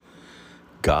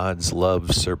God's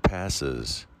love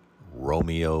surpasses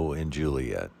Romeo and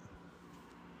Juliet.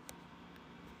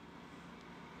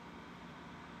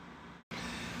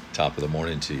 Top of the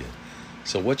morning to you.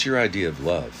 So what's your idea of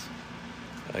love?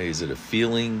 Is it a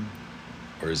feeling,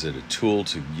 or is it a tool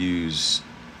to use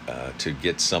to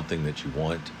get something that you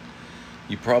want?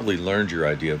 You probably learned your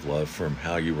idea of love from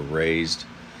how you were raised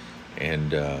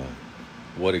and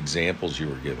what examples you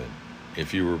were given.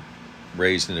 If you were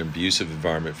raised in an abusive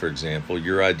environment, for example,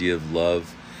 your idea of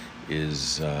love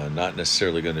is not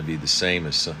necessarily going to be the same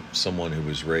as someone who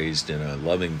was raised in a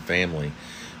loving family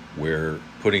where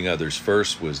putting others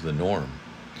first was the norm.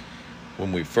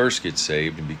 When we first get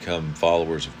saved and become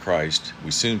followers of Christ,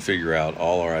 we soon figure out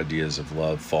all our ideas of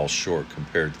love fall short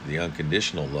compared to the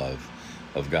unconditional love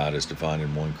of God as defined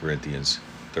in 1 Corinthians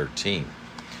 13.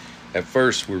 At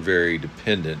first, we're very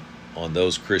dependent on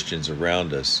those Christians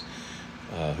around us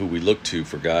who we look to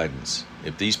for guidance.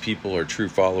 If these people are true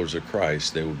followers of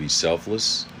Christ, they will be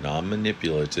selfless,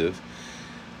 non-manipulative,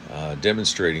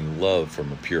 demonstrating love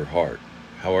from a pure heart.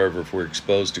 However, if we're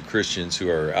exposed to Christians who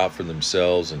are out for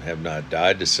themselves and have not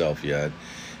died to self yet,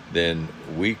 then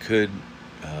we could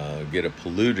get a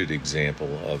polluted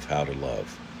example of how to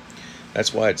love.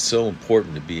 That's why it's so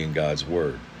important to be in God's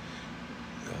Word,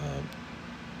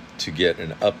 to get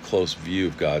an up-close view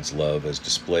of God's love as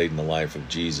displayed in the life of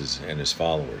Jesus and his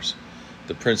followers.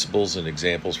 The principles and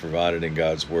examples provided in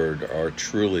God's Word are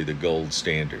truly the gold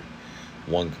standard.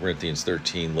 1 Corinthians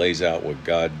 13 lays out what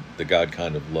the God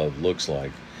kind of love looks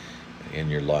like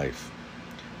in your life.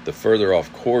 The further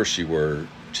off course you were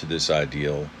to this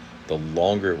ideal, the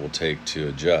longer it will take to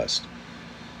adjust.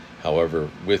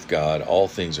 However, with God, all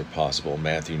things are possible,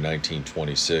 Matthew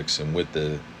 19:26, and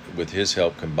with his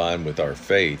help combined with our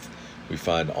faith, we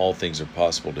find all things are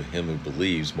possible to him who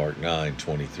believes, Mark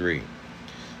 9:23.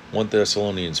 1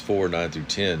 Thessalonians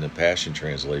 4:9-10, the Passion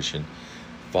Translation,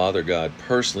 Father God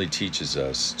personally teaches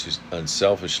us to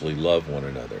unselfishly love one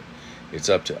another. It's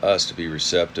up to us to be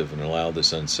receptive and allow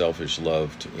this unselfish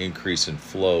love to increase and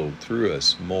flow through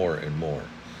us more and more.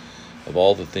 Of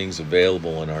all the things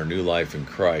available in our new life in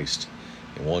Christ,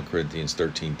 in 1 Corinthians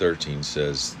 13:13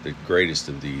 says, the greatest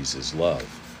of these is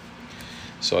love.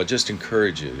 So I just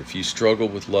encourage you, if you struggle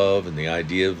with love and the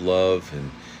idea of love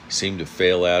and seem to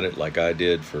fail at it like I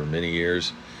did for many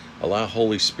years, allow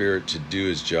Holy Spirit to do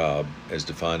his job as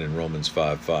defined in Romans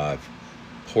 5:5,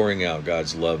 pouring out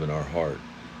God's love in our heart.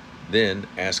 Then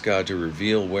ask God to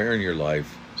reveal where in your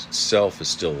life self is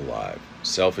still alive.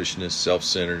 Selfishness,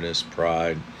 self-centeredness,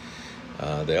 pride,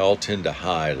 they all tend to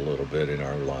hide a little bit in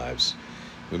our lives.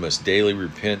 We must daily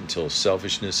repent until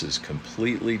selfishness is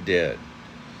completely dead,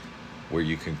 where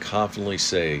you can confidently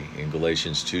say in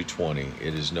Galatians 2:20,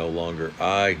 it is no longer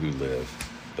I who live,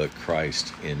 but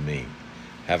Christ in me.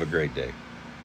 Have a great day.